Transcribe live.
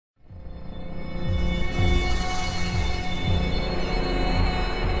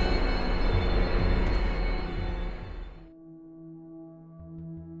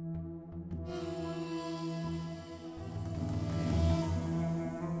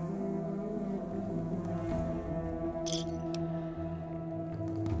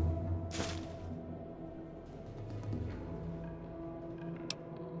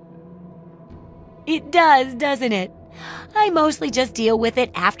It does, doesn't it? I mostly just deal with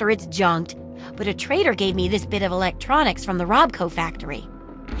it after it's junked, but a trader gave me this bit of electronics from the RobCo factory.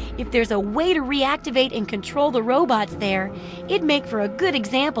 If there's a way to reactivate and control the robots there, it'd make for a good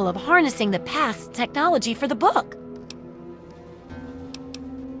example of harnessing the past's technology for the book.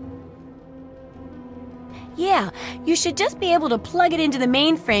 Yeah, you should just be able to plug it into the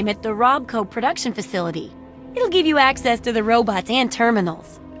mainframe at the RobCo production facility. It'll give you access to the robots and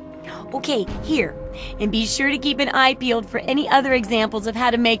terminals. Okay, here. And be sure to keep an eye peeled for any other examples of how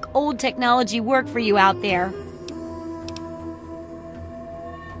to make old technology work for you out there.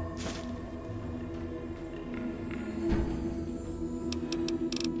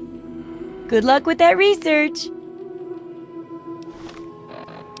 Good luck with that research!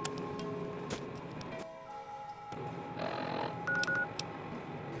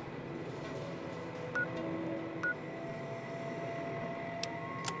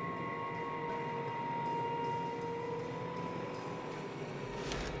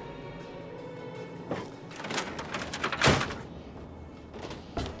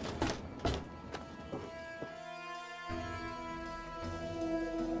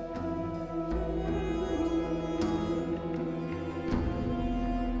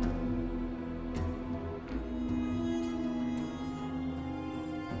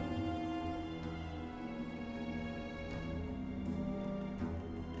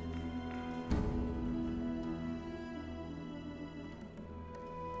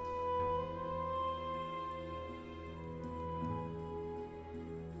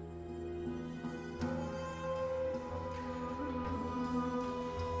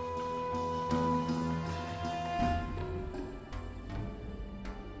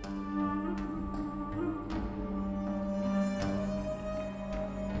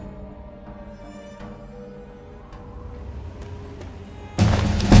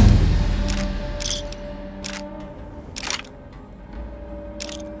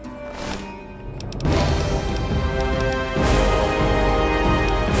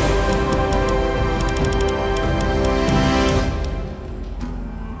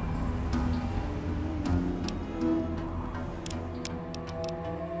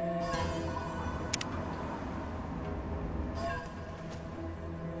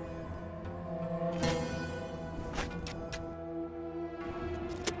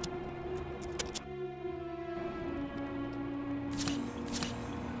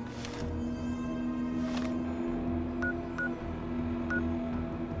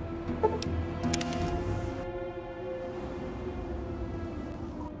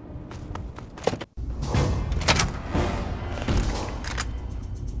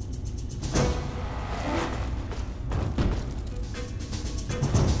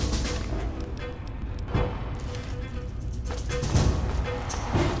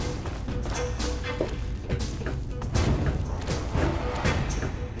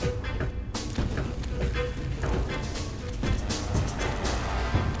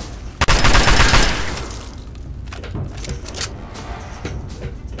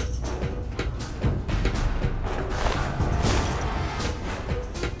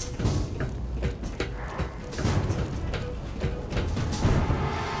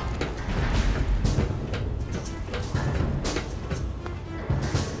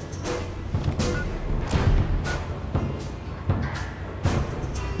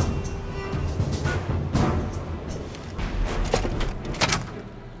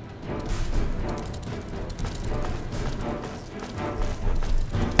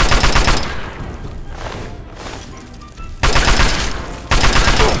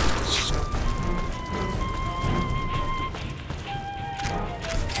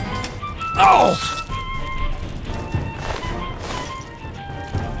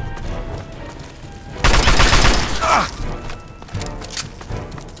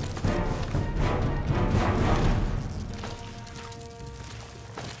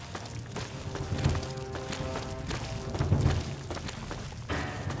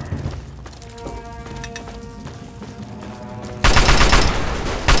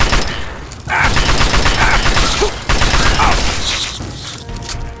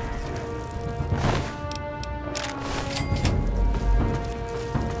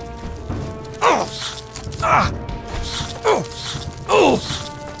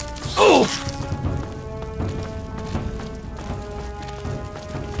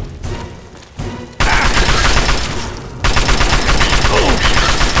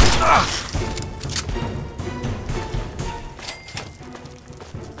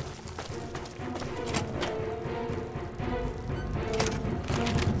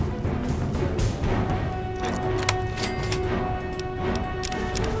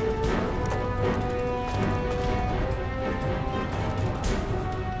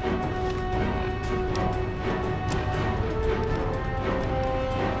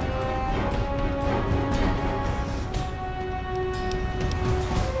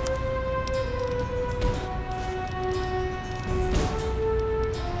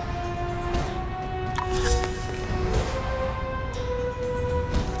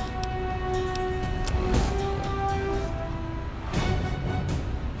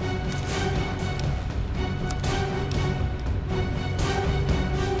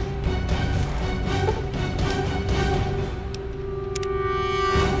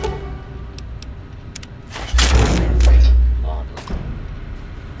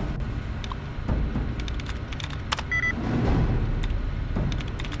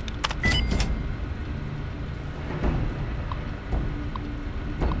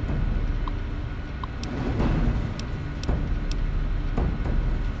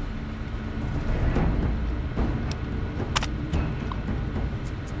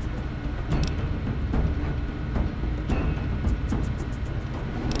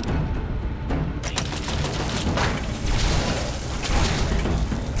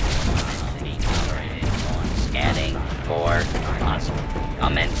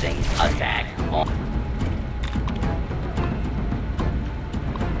 Commencing attack on.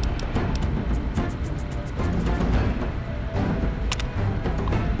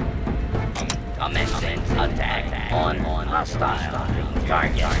 Commencing attack on hostile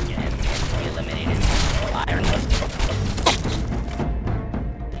target. Eliminated. Iron.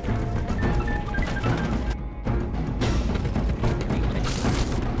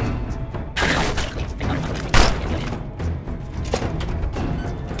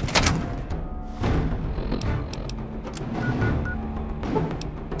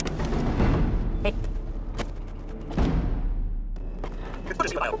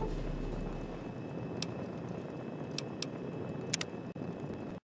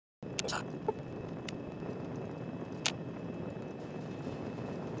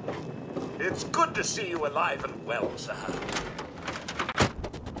 It's good to see you alive and well, sir.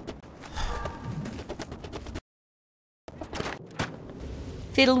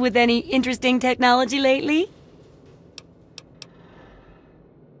 Fiddled with any interesting technology lately?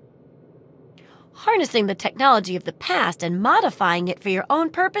 Harnessing the technology of the past and modifying it for your own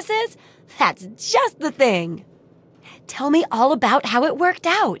purposes? That's just the thing. Tell me all about how it worked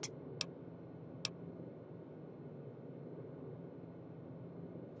out.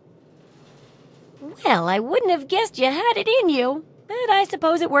 Well, I wouldn't have guessed you had it in you, but I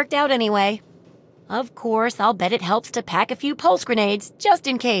suppose it worked out anyway. Of course, I'll bet it helps to pack a few pulse grenades, just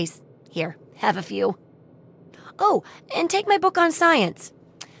in case. Here, have a few. Oh, and take my book on science.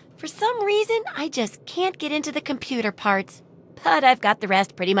 For some reason, I just can't get into the computer parts, but I've got the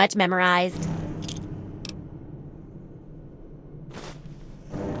rest pretty much memorized.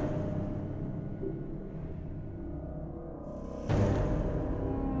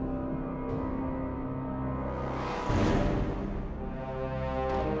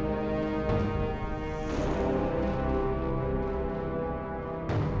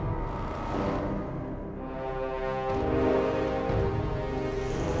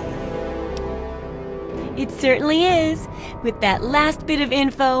 It certainly is. With that last bit of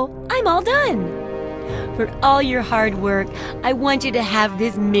info, I'm all done. For all your hard work, I want you to have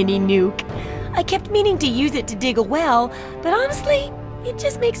this mini nuke. I kept meaning to use it to dig a well, but honestly, it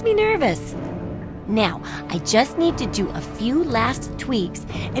just makes me nervous. Now, I just need to do a few last tweaks,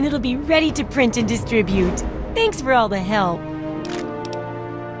 and it'll be ready to print and distribute. Thanks for all the help.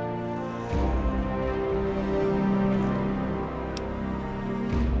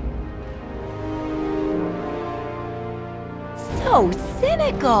 So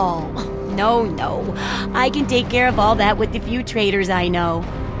cynical. No. I can take care of all that with the few traders I know.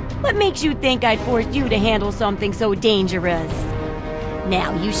 What makes you think I'd force you to handle something so dangerous?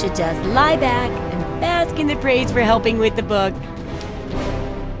 Now you should just lie back and bask in the praise for helping with the book.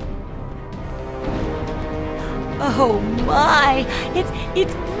 Oh my,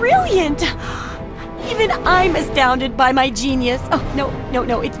 it's brilliant. Even I'm astounded by my genius. Oh,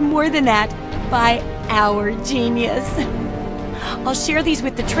 no, it's more than that. By our genius. I'll share these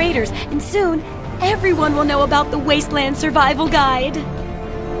with the traders, and soon everyone will know about the Wasteland Survival Guide.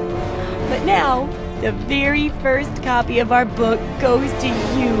 But now, the very first copy of our book goes to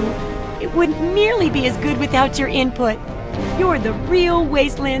you. It wouldn't nearly be as good without your input. You're the real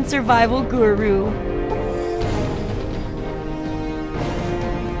Wasteland Survival Guru.